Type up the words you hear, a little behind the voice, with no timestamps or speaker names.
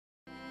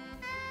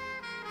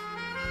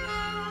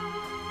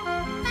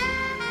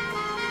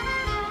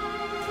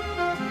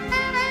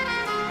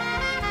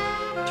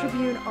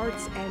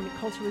arts and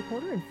culture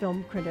reporter and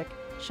film critic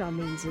Sean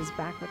Means is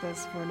back with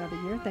us for another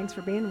year. Thanks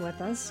for being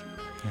with us.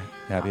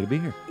 Happy to be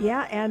here.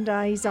 Yeah, and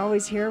he's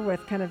always here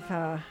with kind of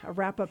a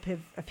wrap-up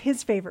of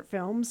his favorite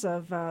films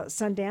of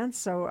Sundance,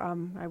 so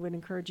I would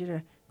encourage you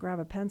to grab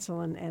a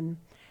pencil and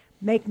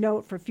make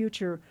note for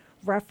future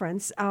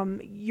reference.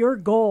 Your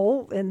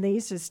goal in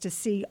these is to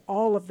see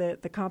all of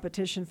the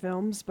competition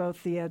films,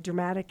 both the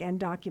dramatic and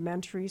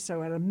documentary,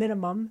 so at a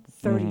minimum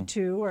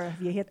 32, or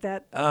have you hit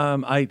that?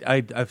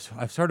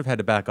 I've sort of had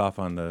to back off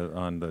on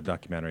the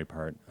documentary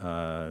part.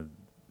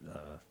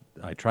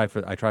 I try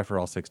for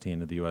all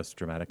 16 of the U.S.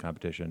 dramatic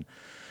competition,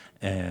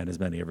 and as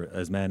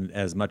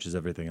much as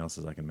everything else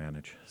as I can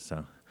manage.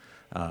 So,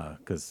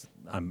 because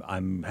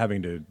I'm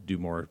having to do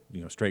more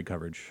straight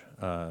coverage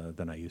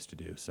than I used to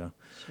do. So,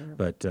 Sure.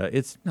 But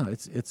it's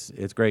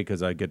great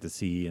because I get to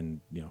see and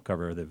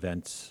cover the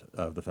events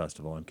of the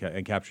festival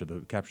and capture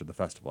the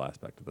festival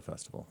aspect of the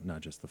festival,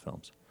 not just the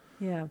films.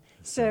 Yeah.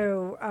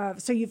 So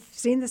you've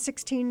seen the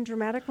 16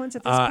 dramatic ones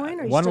at this point?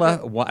 Or One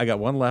left. I got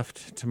one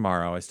left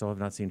tomorrow. I still have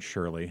not seen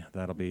Shirley.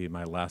 That'll be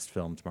my last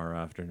film tomorrow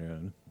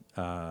afternoon.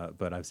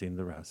 But I've seen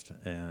the rest,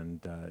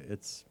 and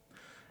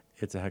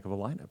it's a heck of a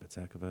lineup. It's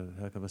a heck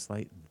of a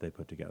slate that they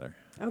put together.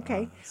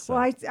 Okay. So.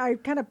 Well, I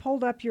kind of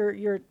pulled up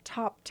your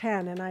top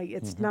 10, and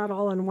it's not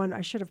all in one.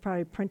 I should have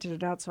probably printed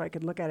it out so I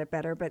could look at it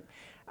better. But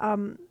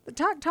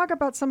talk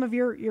about some of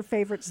your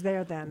favorites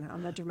there then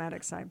on the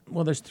dramatic side.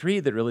 Well, there's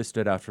three that really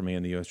stood out for me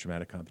in the U.S.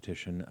 dramatic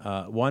competition.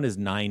 One is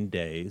 9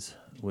 Days,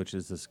 which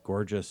is this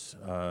gorgeous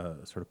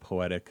sort of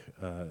poetic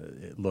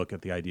look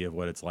at the idea of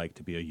what it's like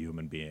to be a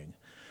human being.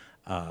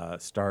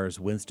 Stars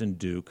Winston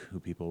Duke, who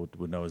people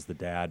would know as the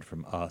dad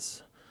from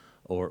Us,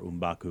 or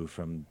M'Baku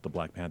from the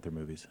Black Panther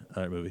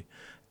movie.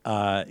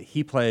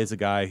 He plays a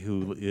guy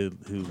who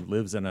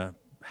lives in a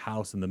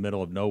house in the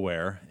middle of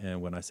nowhere, and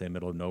when I say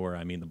middle of nowhere,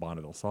 I mean the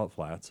Bonneville Salt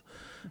Flats,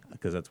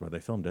 because that's where they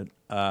filmed it.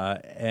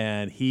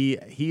 And he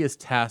is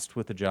tasked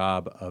with the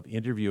job of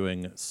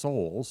interviewing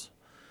souls,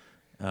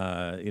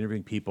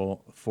 interviewing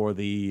people for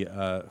the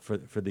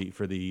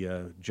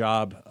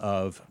job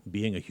of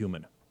being a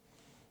human.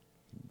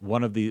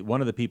 One of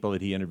the people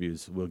that he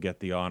interviews will get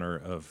the honor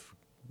of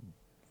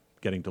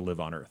getting to live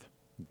on Earth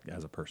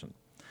as a person,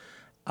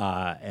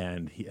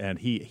 and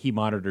he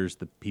monitors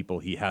the people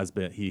he has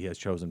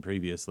chosen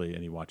previously,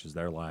 and he watches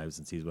their lives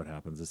and sees what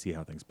happens to see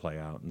how things play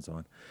out and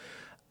so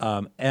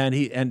on.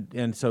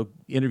 And so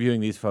interviewing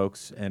these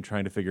folks and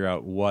trying to figure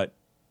out what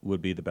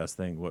would be the best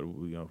thing,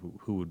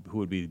 who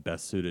would be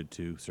best suited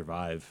to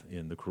survive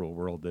in the cruel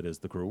world that is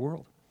the cruel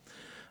world.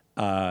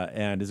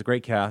 And it's a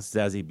great cast.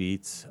 Zazie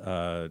Beetz,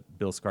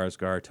 Bill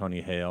Skarsgård,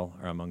 Tony Hale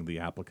are among the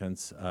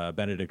applicants.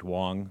 Benedict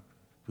Wong,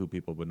 who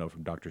people would know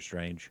from Doctor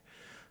Strange,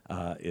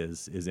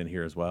 is in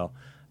here as well.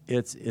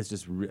 It's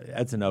just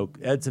Edson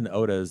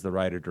Oda is the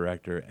writer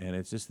director, and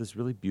it's just this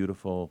really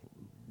beautiful,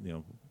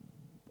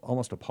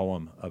 almost a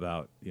poem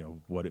about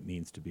what it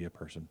means to be a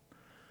person.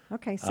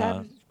 Okay,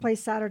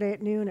 plays Saturday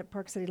at noon at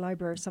Park City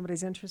Library if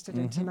somebody's interested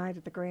in tonight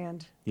at the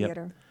Grand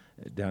Theater.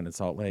 Down in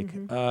Salt Lake.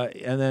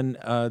 And then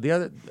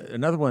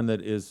another one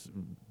that is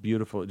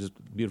beautiful, just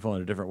beautiful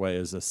in a different way,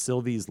 is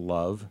Sylvie's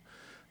Love.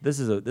 This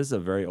is a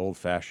very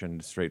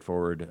old-fashioned,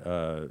 straightforward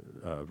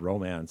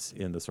romance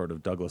in the sort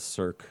of Douglas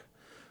Sirk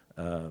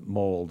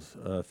mold,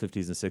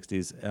 50s and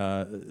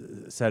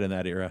 60s, set in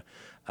that era.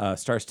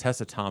 Stars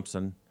Tessa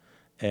Thompson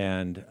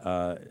and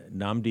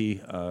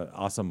Nnamdi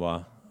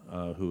Asomugha,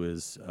 who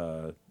is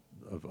a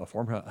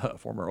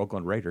former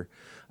Oakland Raider,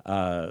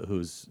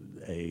 who's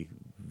a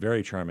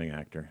very charming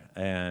actor,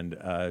 and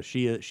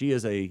she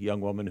is a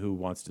young woman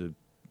who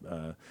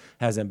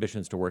has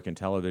ambitions to work in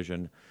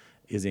television,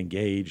 is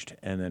engaged,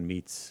 and then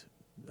meets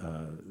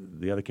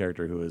the other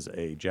character who is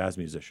a jazz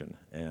musician,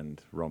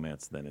 and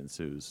romance then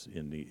ensues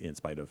in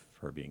spite of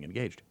her being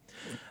engaged.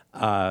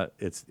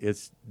 It's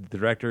the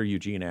director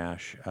Eugene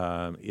Ash.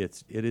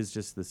 It is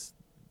just this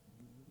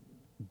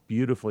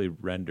beautifully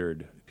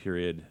rendered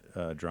period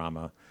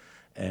drama.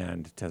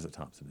 And Tessa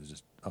Thompson is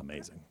just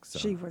amazing. So,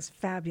 she was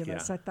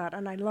fabulous, yeah. I thought.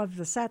 And I loved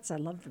the sets. I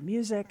loved the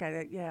music.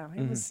 It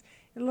was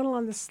a little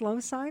on the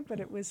slow side, but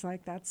it was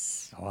like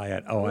that's I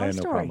had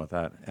no problem with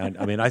that. And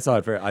I mean, I saw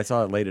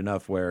it late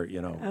enough where,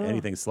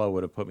 anything slow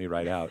would have put me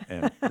right out,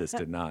 and this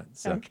did not.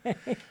 So.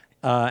 Okay.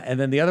 And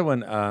then the other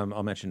one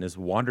I'll mention is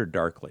Wander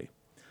Darkly.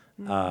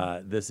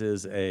 This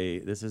is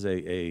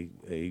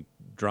a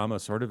drama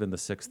sort of in the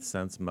Sixth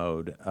Sense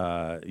mode.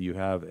 You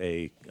have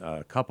a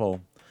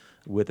couple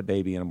with a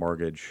baby and a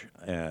mortgage,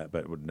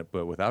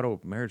 but without a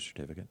marriage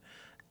certificate,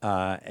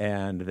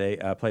 and they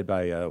played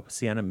by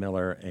Sienna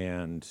Miller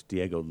and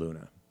Diego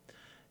Luna,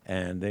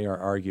 and they are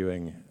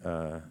arguing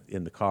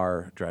in the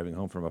car driving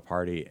home from a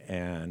party,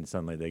 and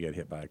suddenly they get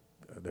hit by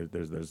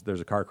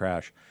there's a car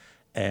crash,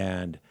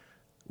 and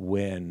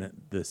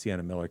when the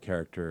Sienna Miller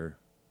character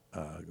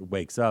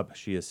wakes up,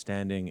 she is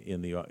standing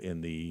in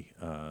the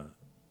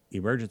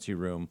emergency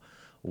room,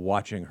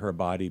 watching her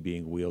body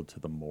being wheeled to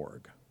the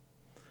morgue.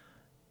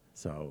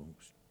 So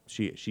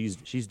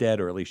she's dead,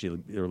 or at least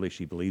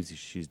she believes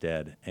she's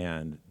dead,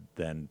 and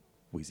then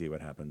we see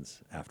what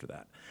happens after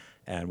that,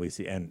 and we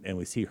see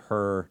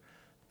her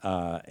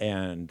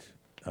and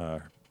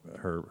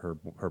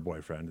her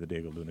boyfriend, the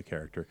Diego Luna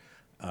character,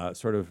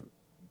 sort of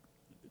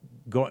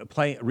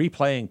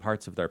replaying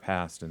parts of their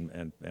past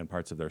and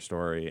parts of their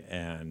story,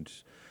 and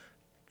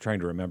trying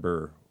to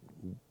remember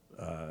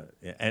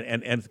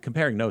and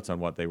comparing notes on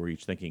what they were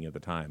each thinking at the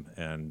time.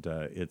 And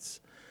it's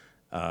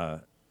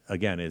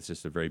again, it's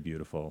just a very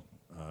beautiful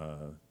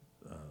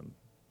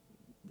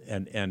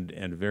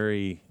and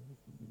very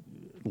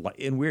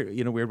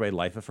in a weird way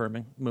life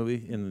affirming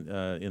movie in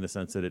the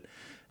sense that it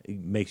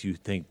makes you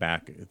think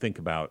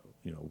about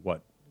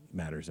what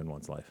matters in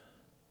one's life.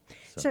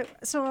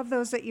 So of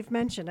those that you've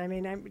mentioned, I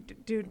mean,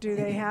 do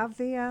they have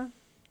the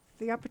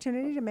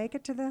opportunity to make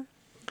it to the?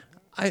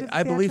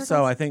 I believe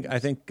so. I think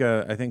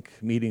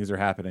meetings are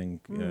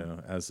happening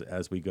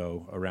as we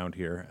go around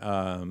here.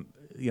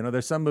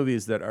 There's some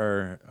movies that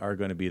are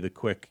going to be the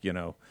quick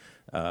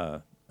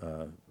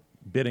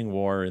bidding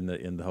war in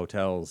the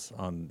hotels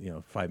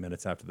on 5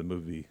 minutes after the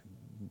movie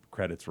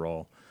credits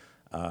roll.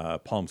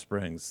 Palm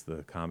Springs,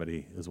 the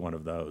comedy, is one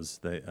of those.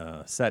 They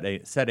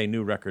set a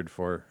new record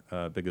for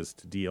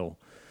biggest deal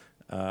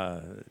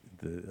of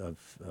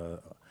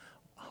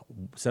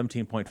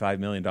 $17.5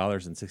 million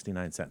and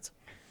 69 cents.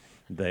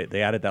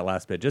 They added that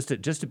last bit just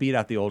to beat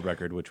out the old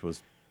record, which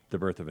was The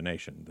Birth of a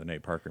Nation, the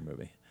Nate Parker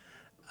movie.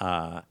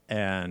 Now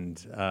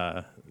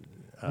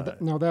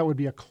that would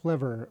be a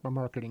clever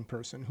marketing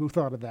person who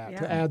thought of that,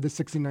 to add the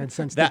 69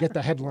 cents to get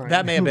the headline.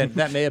 That may have been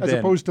as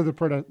opposed to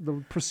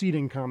the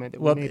preceding comment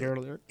that we made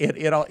earlier.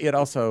 It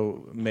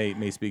also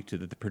may speak to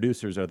that the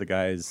producers are the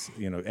guys,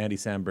 Andy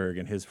Samberg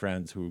and his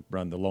friends who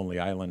run the Lonely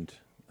Island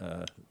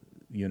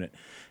unit,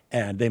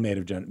 and they may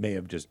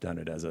have just done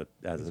it as a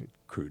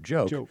crude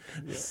joke.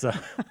 Yeah. So.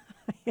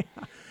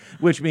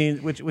 Which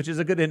is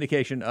a good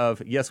indication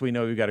of, yes, we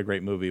know we've got a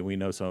great movie, we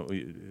know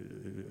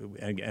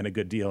and a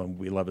good deal, and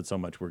we love it so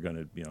much we're going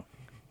to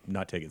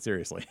not take it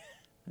seriously.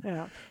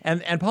 Yeah.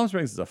 And Palm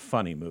Springs is a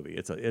funny movie.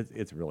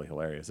 It's really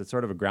hilarious. It's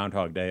sort of a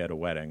Groundhog Day at a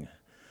wedding,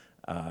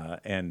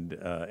 and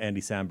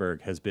Andy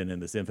Samberg has been in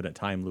this infinite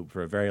time loop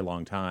for a very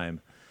long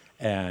time,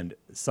 and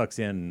sucks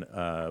in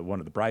one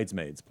of the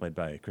bridesmaids played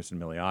by Kristen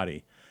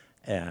Milioti,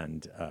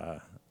 and.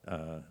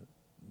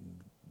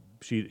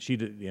 She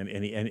did,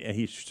 and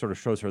he sort of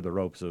shows her the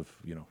ropes of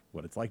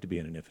what it's like to be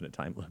in an infinite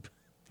time loop.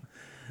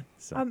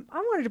 So. I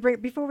wanted to bring,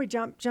 before we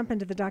jump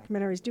into the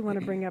documentaries, do want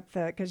to bring up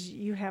because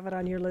you have it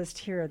on your list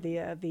here,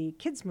 the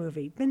kids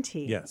movie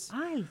Binti. Yes,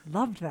 I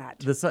loved that.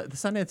 The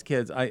Sundance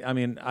Kids. I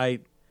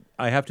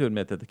have to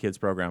admit that the kids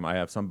program, I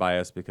have some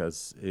bias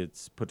because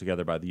it's put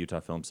together by the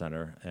Utah Film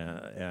Center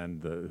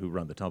and who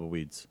run the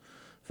Tumbleweeds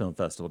Film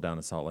Festival down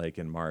in Salt Lake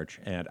in March,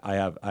 and I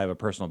have a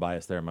personal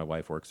bias there. My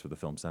wife works for the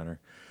Film Center.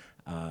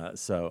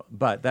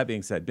 But that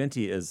being said,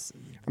 Binti is.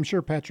 I'm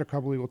sure Patrick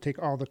probably will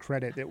take all the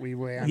credit that we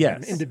weigh on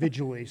yes.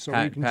 individually, so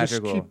we can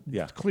Patrick just keep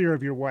clear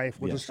of your wife.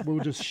 We'll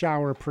just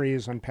shower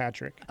praise on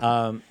Patrick.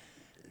 The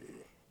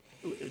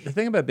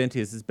thing about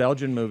Binti is this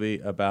Belgian movie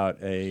about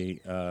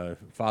a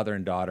father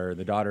and daughter.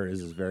 The daughter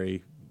is this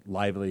very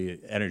lively,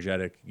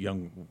 energetic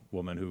young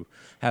woman who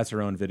has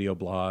her own video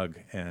blog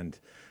and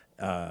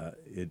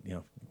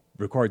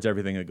records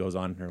everything that goes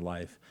on in her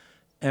life.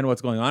 And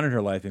what's going on in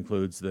her life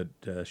includes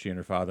that she and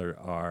her father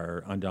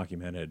are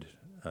undocumented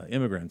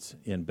immigrants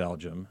in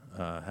Belgium,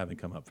 having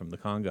come up from the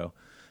Congo.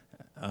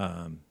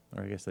 Or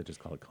I guess they just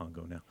call it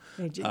Congo now.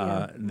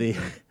 The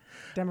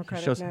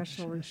Democratic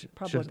National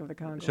Republic of the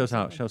Congo. Shows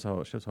how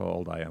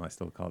old I am. I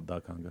still call it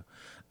the Congo.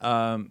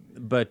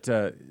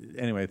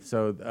 Anyway,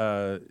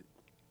 so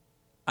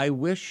I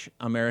wish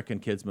American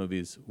kids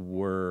movies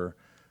were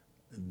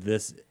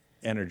this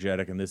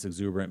energetic and this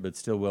exuberant, but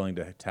still willing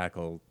to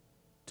tackle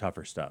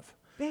tougher stuff.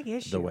 Big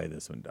issue. The way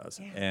this one does,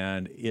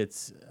 and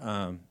it's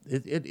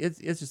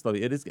just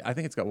lovely. It is. I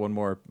think it's got one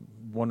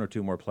or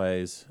two more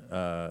plays.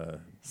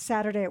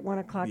 Saturday at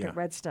 1:00 at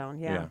Redstone.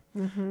 Yeah.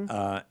 Mm-hmm.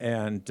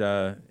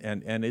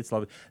 And it's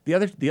lovely.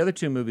 The other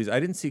two movies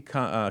I didn't see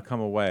Come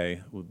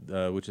Away,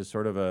 which is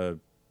sort of a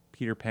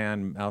Peter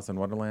Pan, Alice in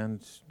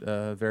Wonderland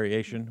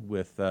variation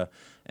with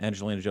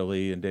Angelina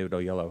Jolie and David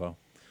Oyelowo.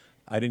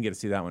 I didn't get to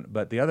see that one,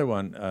 but the other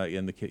one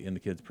in the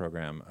kids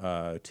program,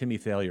 Timmy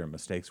Failure,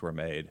 Mistakes Were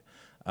Made.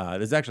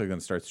 This is actually going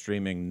to start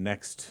streaming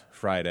next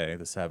Friday,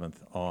 the 7th,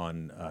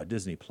 on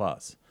Disney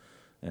Plus,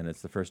 and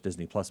it's the first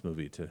Disney Plus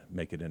movie to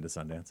make it into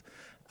Sundance.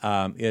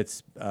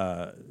 It's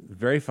a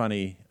very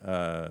funny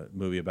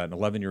movie about an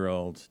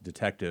 11-year-old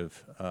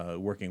detective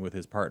working with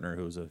his partner,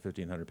 who's a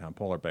 1,500-pound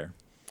polar bear,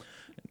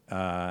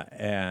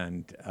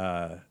 and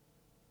how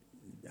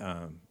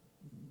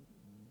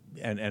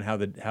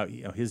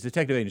his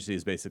detective agency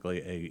is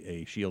basically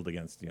a shield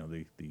against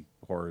the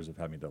horrors of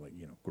having to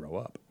grow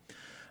up.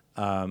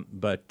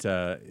 But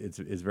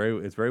it's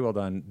very well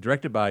done.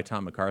 Directed by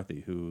Tom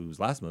McCarthy, whose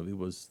last movie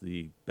was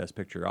the Best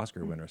Picture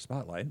Oscar winner,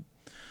 Spotlight.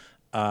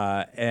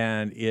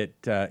 And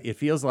it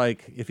feels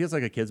like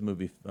a kids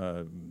movie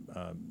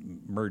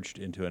merged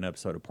into an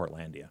episode of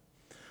Portlandia,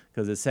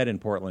 because it's set in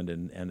Portland,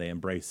 and they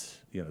embrace,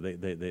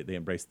 they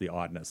embrace the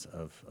oddness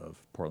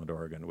of Portland,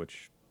 Oregon,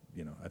 which,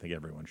 I think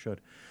everyone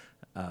should.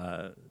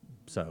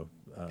 So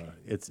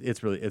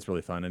it's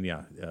really fun,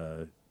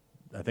 and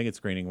I think it's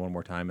screening one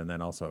more time, and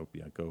then also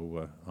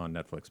go on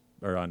Netflix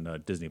or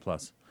on Disney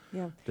Plus.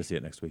 Yeah. To see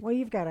it next week. Well,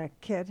 you've got a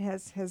kid.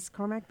 Has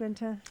Cormac been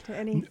to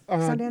any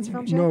Sundance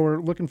films yet? No,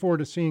 we're looking forward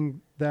to seeing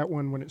that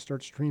one when it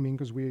starts streaming,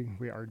 because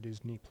we are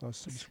Disney Plus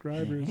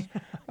subscribers.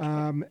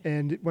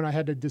 And when I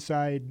had to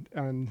decide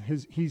on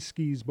he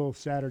skis both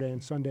Saturday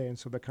and Sunday, and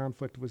so the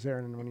conflict was there.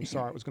 And when he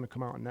saw it was going to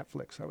come out on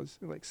Netflix, I was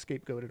like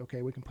scapegoated.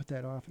 Okay, we can put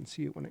that off and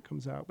see it when it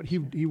comes out. But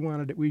he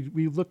wanted it.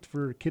 We looked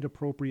for kid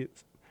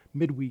appropriate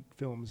midweek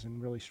films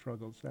and really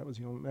struggled. So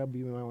that'd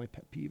be my only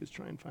pet peeve, is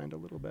try and find a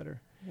little better.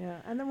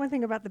 Yeah, and the one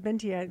thing about the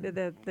Binti,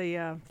 the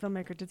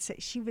filmmaker did say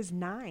she was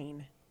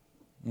 9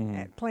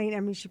 at playing. I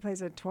mean, she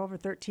plays a 12 or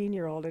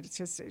 13-year-old. It's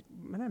just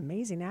an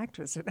amazing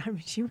actress. I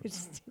mean,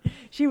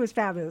 she was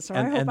fabulous. So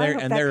I hope that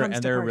comes to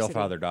Park they're a real City.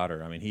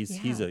 father-daughter. I mean, he's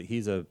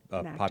a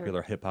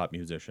popular hip hop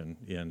musician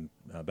in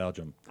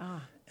Belgium,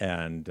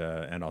 and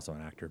also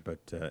an actor.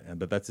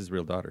 But that's his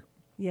real daughter.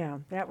 Yeah,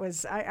 that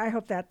was. I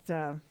hope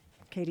that.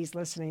 Katie's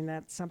listening,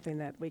 that's something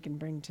that we can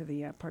bring to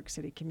the Park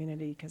City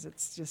community, because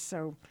it's just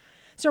so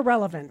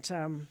relevant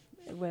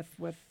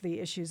with the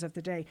issues of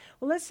the day.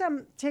 Well, let's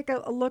take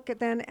a look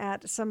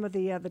at some of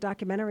the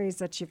documentaries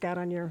that you've got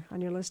on your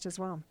list as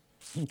well.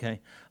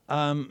 Okay,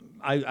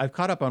 I've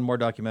caught up on more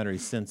documentaries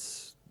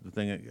since the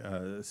thing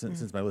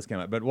since my list came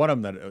out. But one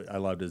of them that I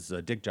loved is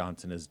Dick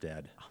Johnson is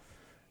Dead.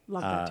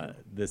 Love that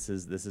too. This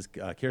is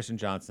Kirsten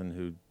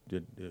Johnson,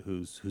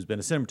 who's been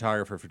a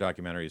cinematographer for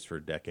documentaries for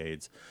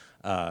decades.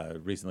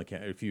 Recently,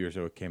 a few years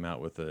ago, came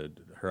out with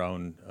her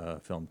own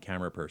film,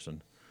 Camera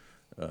Person,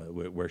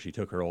 where she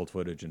took her old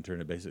footage and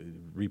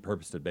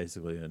repurposed it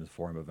basically in the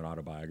form of an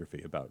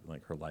autobiography about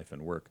like her life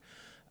and work.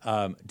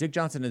 Dick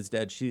Johnson is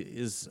Dead.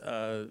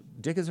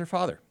 Dick is her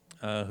father,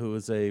 who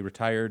is a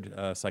retired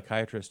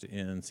psychiatrist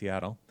in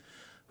Seattle,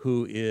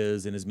 who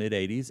is in his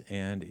mid-80s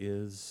and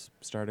is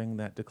starting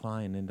that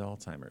decline into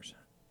Alzheimer's.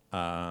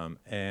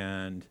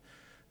 And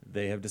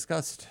they have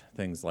discussed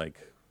things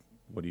like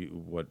what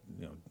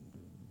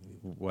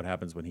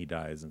happens when he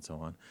dies and so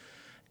on.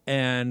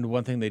 And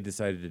one thing they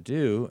decided to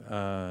do,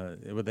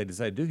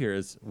 here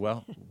is,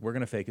 well, we're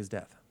going to fake his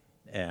death.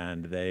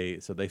 And they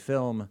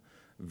film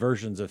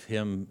versions of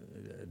him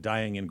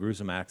dying in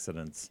gruesome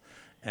accidents,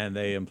 and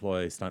they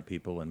employ stunt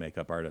people and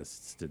makeup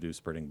artists to do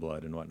spurting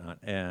blood and whatnot.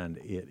 And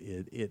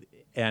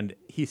and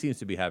he seems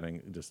to be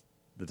having just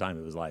the time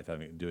of his life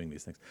doing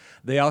these things.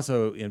 They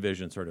also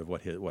envision sort of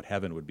what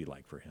heaven would be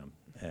like for him,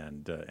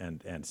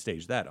 and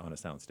stage that on a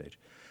soundstage.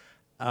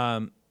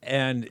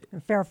 And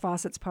Farrah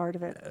Fawcett's part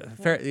of it.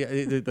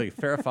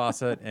 Farrah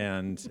Fawcett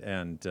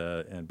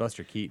and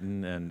Buster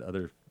Keaton and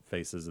other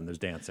faces, and there's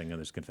dancing and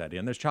there's confetti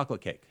and there's chocolate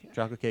cake.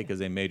 Chocolate cake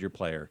is a major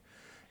player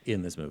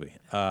in this movie,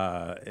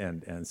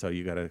 and so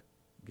you gotta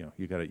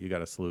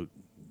salute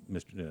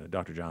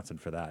Dr. Johnson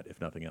for that, if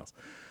nothing else.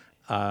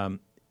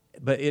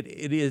 But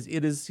it is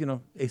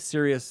a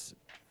serious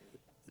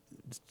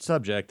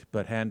subject,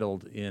 but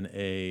handled in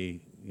a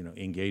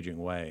engaging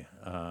way.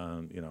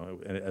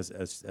 As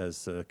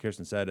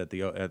Kirsten said at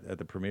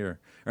the premiere,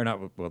 or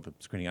not, well, the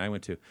screening I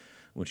went to,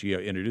 when she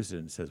introduced it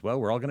and says,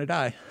 "Well, we're all going to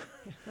die."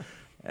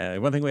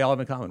 One thing we all have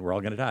in common: we're all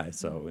going to die.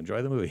 So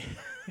enjoy the movie.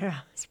 Yeah,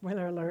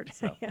 spoiler alert.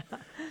 So, yeah.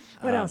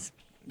 What else?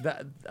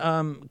 That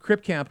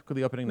Crip Camp,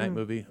 the opening night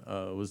movie,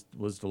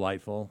 was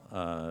delightful.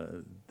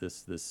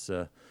 This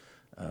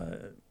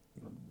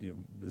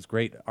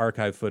great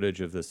archive footage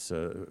of this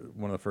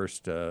one of the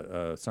first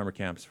summer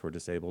camps for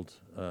disabled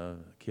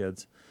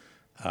kids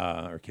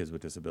or kids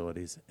with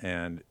disabilities,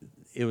 and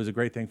it was a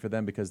great thing for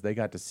them because they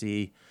got to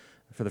see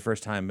for the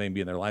first time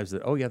maybe in their lives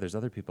that, oh yeah, there's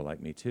other people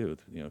like me too,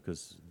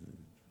 because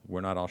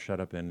we're not all shut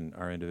up in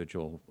our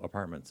individual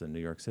apartments in New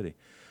York City.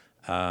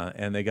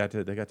 And they got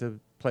to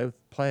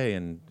play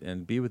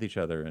and be with each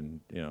other and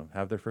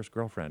have their first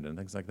girlfriend and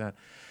things like that.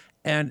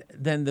 And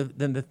then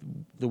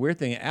the weird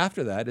thing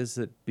after that is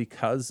that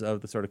because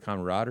of the sort of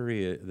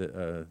camaraderie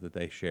that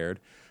they shared,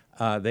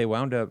 a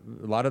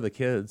lot of the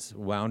kids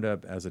wound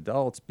up as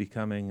adults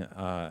becoming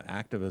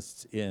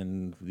activists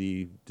in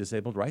the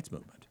disabled rights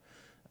movement.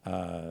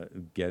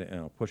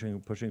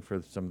 Pushing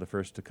for some of the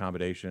first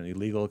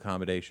illegal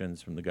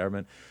accommodations from the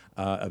government,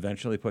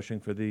 eventually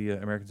pushing for the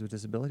Americans with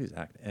Disabilities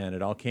Act, and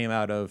it all came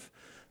out of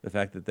the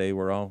fact that they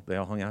all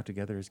hung out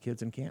together as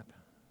kids in camp.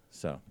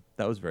 So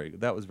that was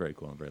very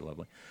cool and very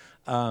lovely.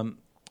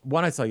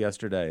 One I saw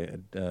yesterday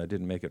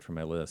didn't make it from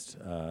my list.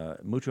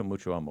 Mucho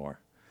Mucho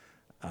Amor.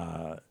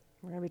 We're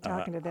going to be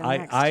talking to them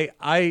next.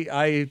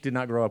 I did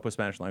not grow up with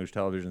Spanish language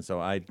television, so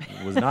I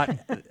was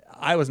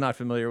not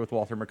familiar with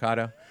Walter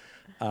Mercado.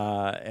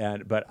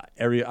 But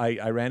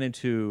I ran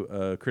into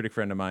a critic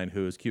friend of mine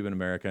who is Cuban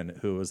American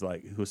who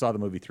saw the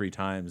movie 3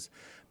 times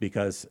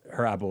because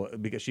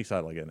she saw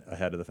it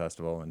ahead of the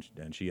festival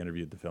and she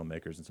interviewed the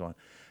filmmakers and so on.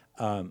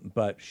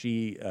 But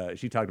she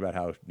talked about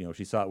how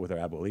she saw it with her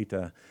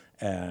abuelita,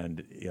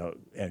 and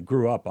and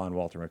grew up on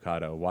Walter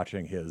Mercado,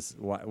 watching his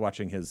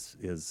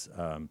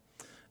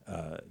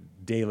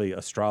daily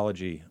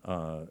astrology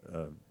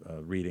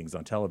readings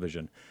on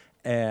television,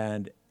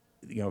 and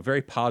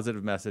very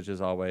positive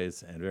messages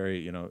always, and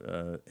very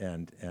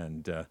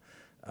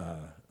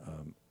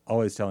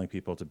always telling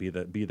people to be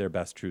their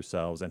best true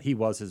selves, and he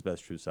was his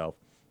best true self.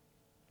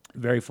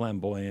 Very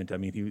flamboyant. I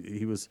mean,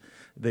 he was.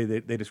 They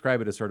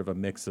describe it as sort of a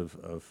mix of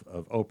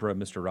Oprah,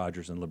 Mr.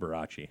 Rogers, and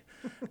Liberace,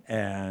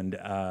 and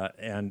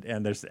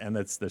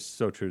that's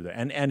so true there.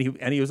 And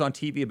he was on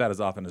TV about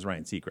as often as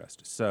Ryan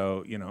Seacrest.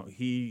 So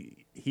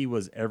he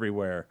was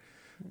everywhere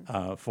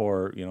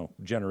for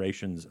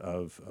generations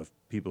of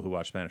people who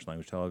watch Spanish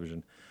language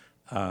television,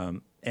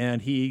 and then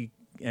he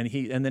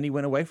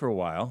went away for a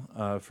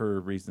while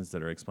for reasons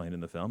that are explained in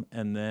the film,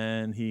 and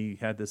then he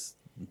had this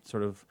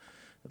sort of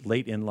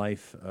late in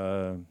life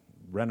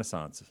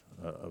renaissance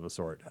of a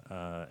sort,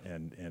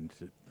 and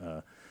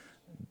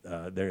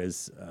there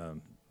is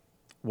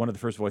one of the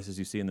first voices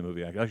you see in the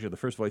movie. Actually, the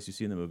first voice you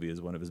see in the movie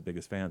is one of his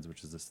biggest fans,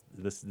 which is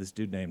this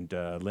dude named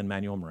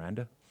Lin-Manuel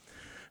Miranda,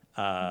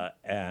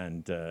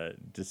 and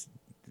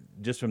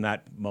just from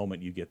that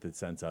moment you get the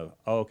sense of,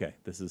 oh, okay,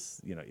 this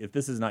is if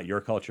this is not your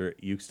culture,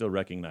 you still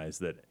recognize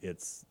that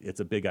it's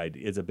a big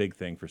idea, it's a big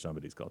thing for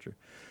somebody's culture,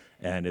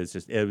 and it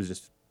was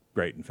just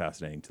great and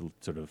fascinating to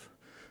sort of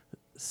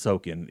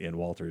soak in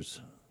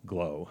Walter's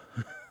glow.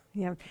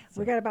 Yeah,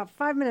 we got about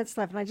 5 minutes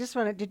left, and I just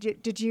wanted,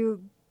 did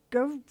you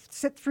go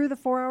sit through the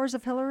 4 hours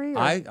of Hillary? Or?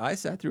 I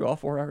sat through all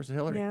 4 hours of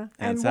Hillary. Yeah,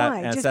 and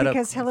why? Just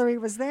because Hillary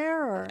was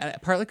there, or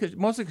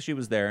mostly because she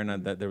was there,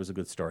 and that there was a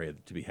good story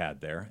to be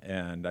had there.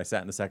 And I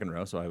sat in the second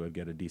row, so I would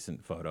get a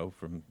decent photo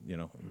from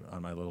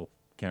on my little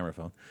camera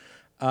phone.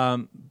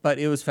 But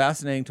it was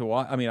fascinating to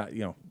watch. I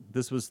mean,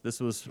 this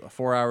was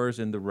 4 hours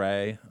in the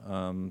Ray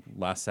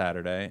last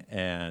Saturday,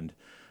 and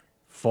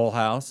full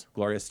house.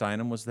 Gloria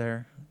Steinem was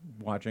there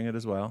watching it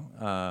as well,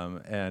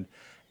 and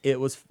it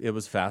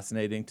was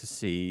fascinating to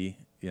see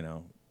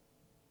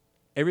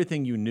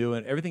everything you knew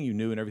and everything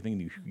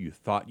you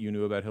thought you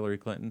knew about Hillary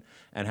Clinton,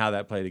 and how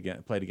that played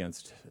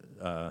against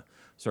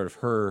sort of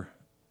her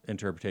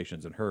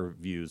interpretations and her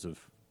views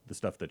of the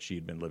stuff that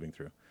she'd been living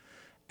through.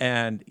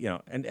 And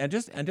and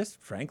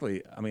just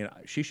frankly, I mean,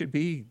 she should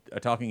be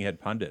a talking head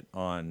pundit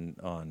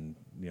on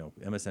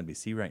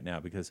MSNBC right now,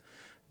 because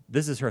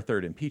this is her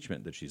third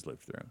impeachment that she's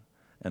lived through.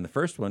 And the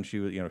first one, she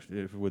was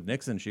with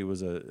Nixon, she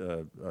was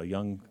a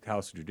young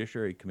House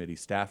Judiciary Committee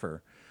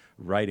staffer,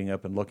 writing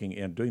up and looking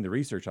and doing the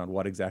research on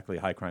what exactly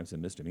high crimes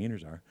and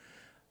misdemeanors are.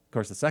 Of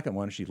course, the second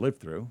one she lived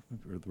through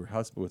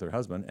with her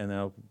husband, and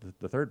now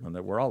the third one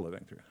that we're all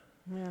living through.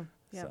 Yeah.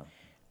 Yeah. So.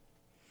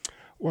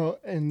 Well,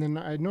 and then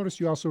I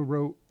noticed you also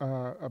wrote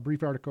a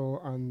brief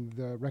article on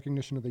the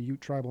recognition of the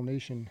Ute tribal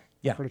nation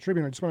for the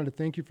Tribune. I just wanted to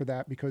thank you for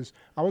that, because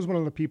I was one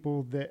of the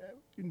people that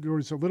there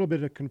was a little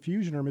bit of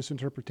confusion or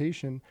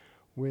misinterpretation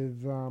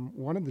with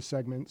one of the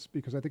segments,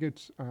 because I think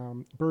it's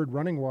Bird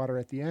Running Water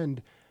at the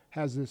end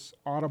has this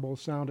audible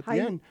sound at the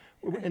end,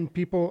 and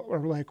people are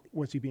like,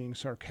 was he being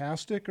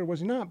sarcastic or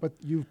was he not? But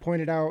you've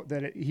pointed out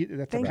that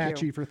that's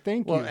Apache for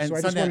thank you. So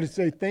I just wanted to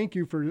say thank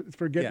you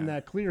for getting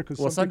that clear, because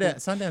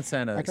Sundance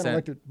sent I kind of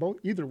liked it both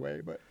either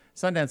way, but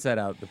Sundance sent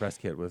out the press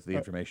kit with the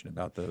information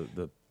about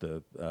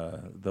the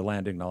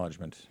land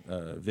acknowledgement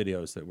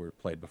videos that were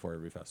played before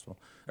every festival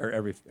or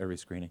every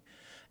screening,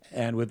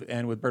 and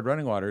with Bird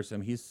Running Waters,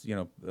 he's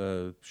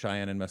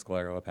Cheyenne and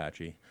Mescalero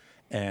Apache,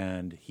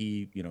 and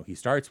he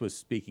starts with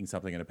speaking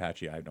something in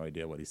Apache. I have no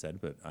idea what he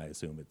said, but I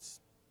assume it's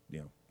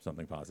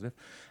something positive,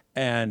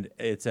 and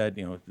it said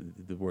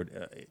the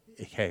word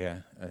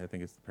Ikea, I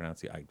think it's the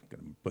pronunciation. I'm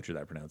going to butcher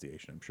that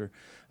pronunciation, I'm sure,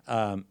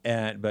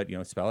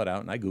 but spell it out,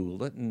 and I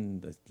googled it,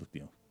 and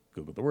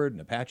googled the word in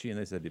Apache, and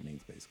they said it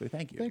means basically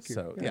thank you. Thank you.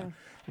 So yeah.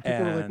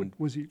 People were like, what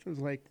was he? It was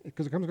like,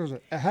 because it comes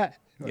like, aha.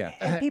 Yeah.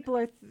 And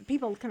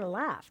people kind of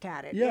laughed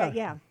at it. Yeah.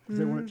 Yeah.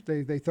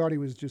 Mm-hmm. They thought he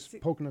was just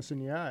poking us in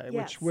the eye,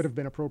 which would have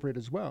been appropriate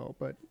as well.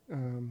 But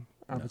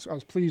I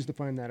was pleased to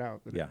find that out.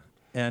 Yeah.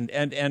 And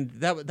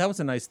that was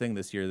a nice thing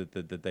this year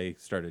that they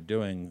started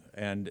doing.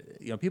 And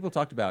people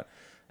talked about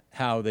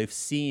how they've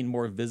seen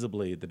more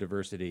visibly the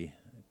diversity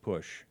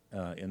push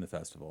in the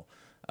festival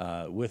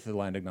with the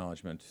land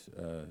acknowledgement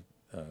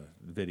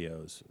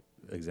videos,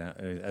 as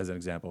an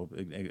example,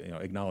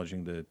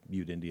 acknowledging the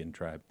Ute Indian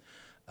tribe,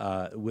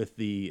 with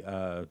the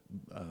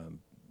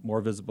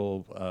more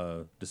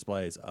visible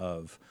displays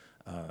of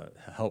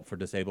help for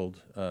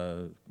disabled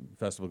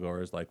festival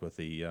goers, like with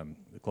the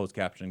closed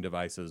captioning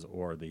devices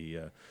or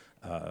the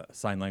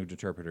sign language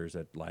interpreters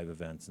at live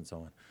events and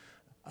so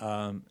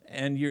on.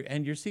 And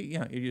you're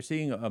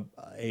seeing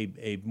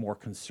a more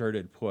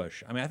concerted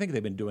push. I mean, I think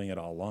they've been doing it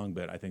all along,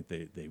 but I think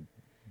they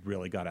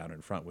really got out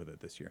in front with it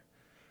this year.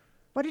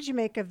 What did you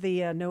make of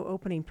the no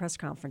opening press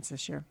conference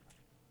this year?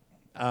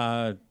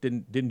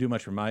 Didn't do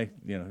much for my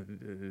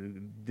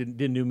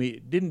didn't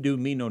do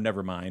me no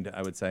never mind,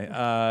 I would say.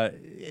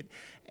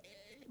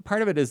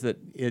 part of it is that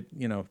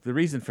the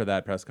reason for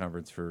that press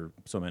conference for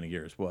so many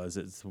years was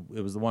it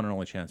was the one and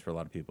only chance for a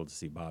lot of people to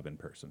see Bob in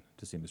person,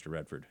 to see Mr.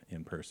 Redford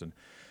in person,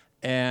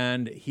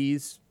 and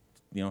he's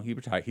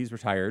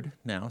retired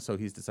now, so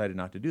he's decided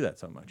not to do that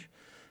so much.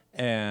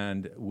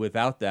 And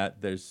without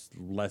that, there's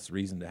less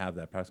reason to have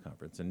that press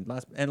conference. And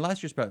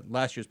last year's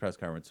press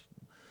conference,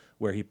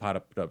 where he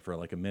popped up for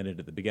like a minute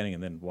at the beginning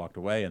and then walked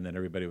away, and then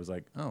everybody was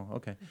like, "Oh,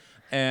 okay."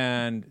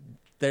 And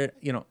there,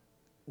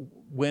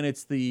 when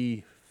it's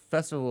the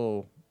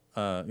festival,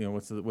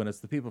 when it's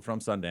the people from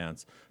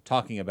Sundance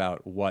talking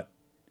about what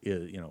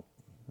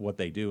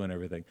they do and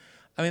everything.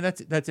 I mean,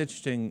 that's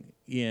interesting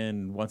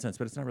in one sense,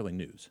 but it's not really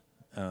news.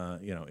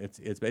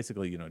 It's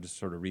basically just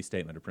sort of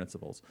restatement of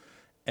principles.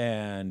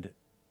 And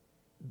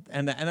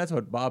that's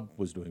what Bob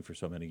was doing for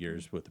so many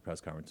years with the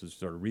press conference, was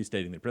sort of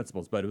restating the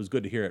principles. But it was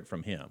good to hear it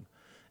from him,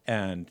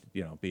 and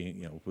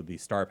being with the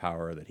star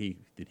power that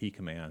he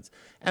commands,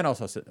 and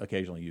also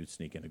occasionally you'd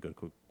sneak in a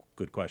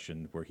good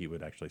question where he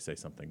would actually say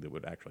something that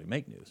would actually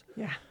make news.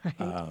 Yeah.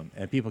 Right.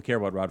 And people care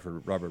what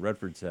Robert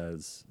Redford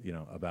says,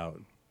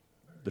 about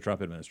the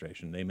Trump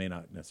administration. They may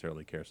not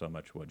necessarily care so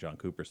much what John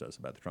Cooper says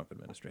about the Trump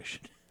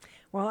administration.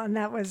 Well, and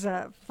that was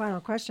a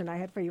final question I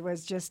had for you,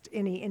 was just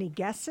any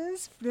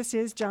guesses? This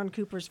is John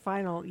Cooper's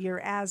final year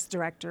as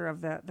director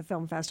of the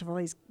film festival.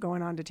 He's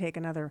going on to take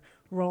another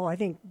role, I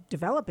think,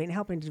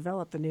 helping to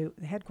develop the new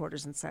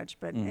headquarters and such.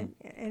 But I'm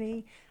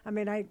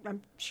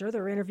sure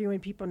they're interviewing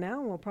people now,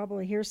 and we'll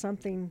probably hear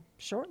something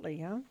shortly,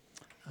 yeah?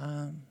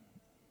 I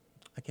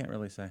can't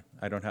really say.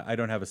 I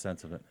don't have a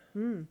sense of it.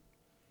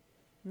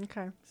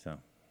 Okay. So.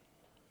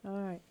 All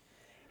right.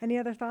 Any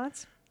other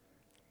thoughts?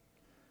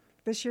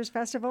 This year's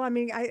festival. I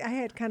mean, I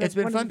had kind of. It's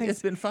been fun.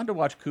 It's been fun to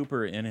watch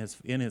Cooper in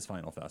his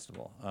final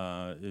festival.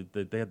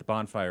 They had the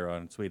bonfire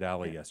on Sweet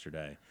Alley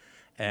yesterday,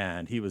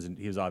 and he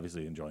was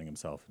obviously enjoying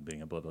himself and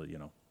being able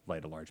to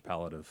light a large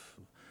pallet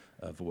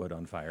of wood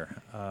on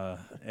fire. I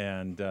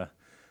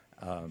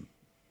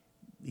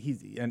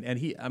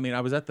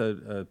was at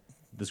the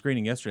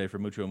screening yesterday for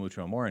Mucho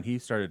Mucho More, and he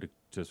started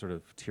to sort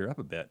of tear up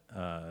a bit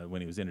when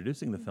he was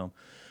introducing the film,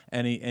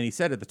 and he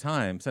said at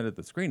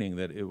the screening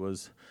that it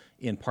was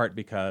in part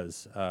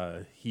because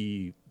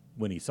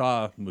when he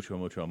saw Mucho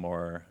Mucho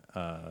More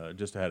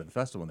just ahead of the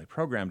festival when they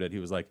programmed it, he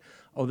was like,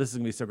 "Oh, this is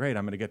gonna be so great!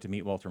 I'm gonna get to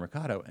meet Walter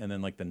Mercado." And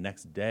then like the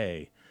next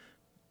day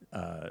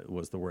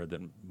was the word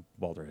that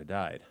Walter had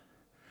died.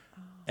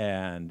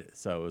 And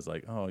so it was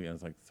like,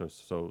 it's like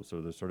so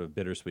there's sort of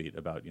bittersweet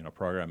about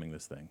programming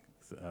this thing,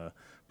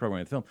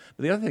 programming the film.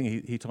 But the other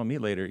thing he told me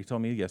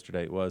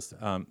yesterday was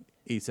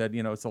he said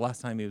it's the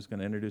last time he was going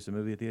to introduce a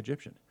movie at the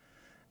Egyptian,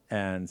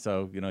 and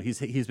so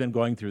he's been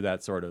going through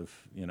that sort of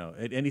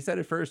and he said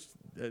at first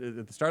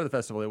at the start of the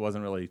festival it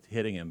wasn't really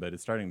hitting him, but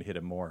it's starting to hit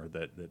him more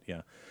that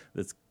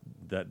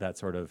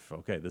sort of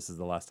this is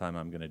the last time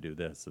I'm going to do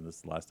this, and this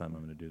is the last time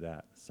I'm going to do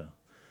that.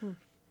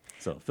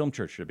 So Film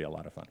Church should be a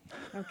lot of fun.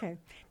 Okay.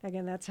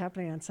 Again, that's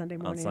happening on Sunday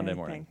morning. On Sunday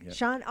morning. Yeah.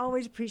 Sean,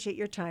 always appreciate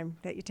your time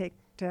that you take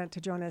to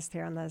join us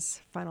here on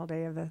this final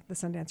day of the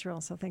Sundance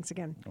Reel. So thanks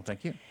again. Well,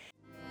 thank you.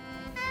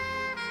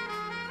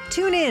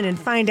 Tune in and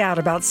find out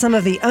about some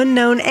of the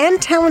unknown and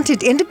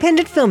talented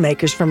independent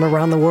filmmakers from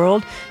around the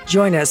world.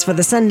 Join us for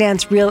the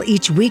Sundance Reel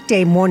each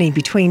weekday morning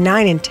between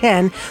 9 and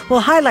 10. We'll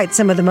highlight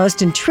some of the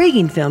most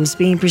intriguing films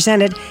being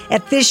presented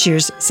at this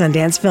year's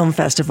Sundance Film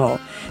Festival.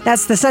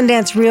 That's the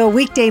Sundance Reel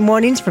weekday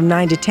mornings from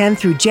 9 to 10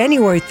 through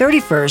January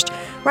 31st,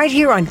 right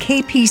here on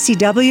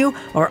KPCW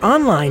or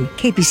online,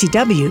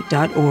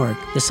 kpcw.org.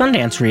 The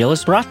Sundance Reel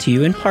is brought to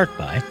you in part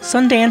by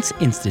Sundance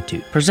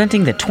Institute,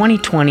 presenting the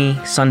 2020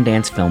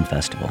 Sundance Film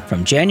Festival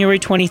from January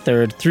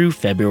 23rd through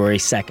February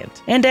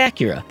 2nd. And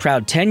Acura,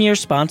 proud 10-year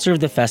sponsor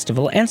of the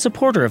festival and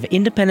supporter of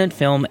independent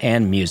film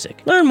and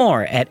music. Learn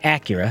more at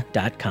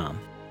acura.com.